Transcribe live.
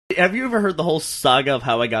Have you ever heard the whole saga of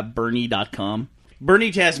how I got Bernie.com?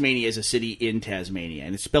 Burnie, Tasmania is a city in Tasmania,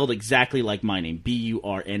 and it's spelled exactly like my name,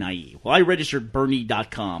 B-U-R-N-I-E. Well, I registered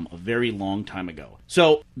Bernie.com a very long time ago.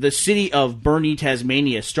 So the city of Burnie,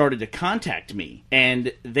 Tasmania started to contact me,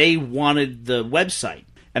 and they wanted the website.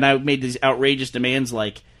 And I made these outrageous demands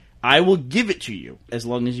like, I will give it to you as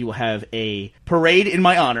long as you will have a parade in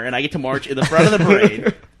my honor, and I get to march in the front of the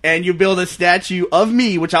parade, and you build a statue of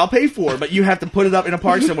me, which I'll pay for, but you have to put it up in a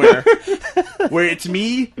park somewhere where it's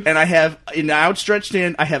me, and I have, in the outstretched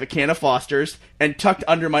hand, I have a can of Foster's, and tucked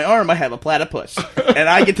under my arm, I have a platypus. And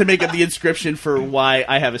I get to make up the inscription for why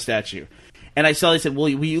I have a statue. And I saw, they said, well,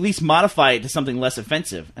 will you at least modify it to something less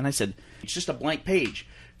offensive? And I said, it's just a blank page.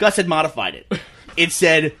 Gus had modified it. It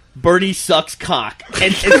said, Bernie sucks cock.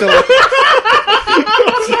 And so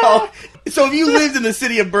if you lived in the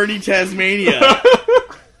city of Burnie, Tasmania,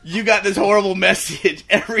 you got this horrible message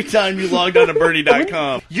every time you logged on to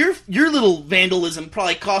Bernie.com. Your little vandalism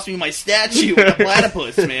probably cost me my statue with a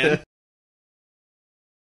platypus, man.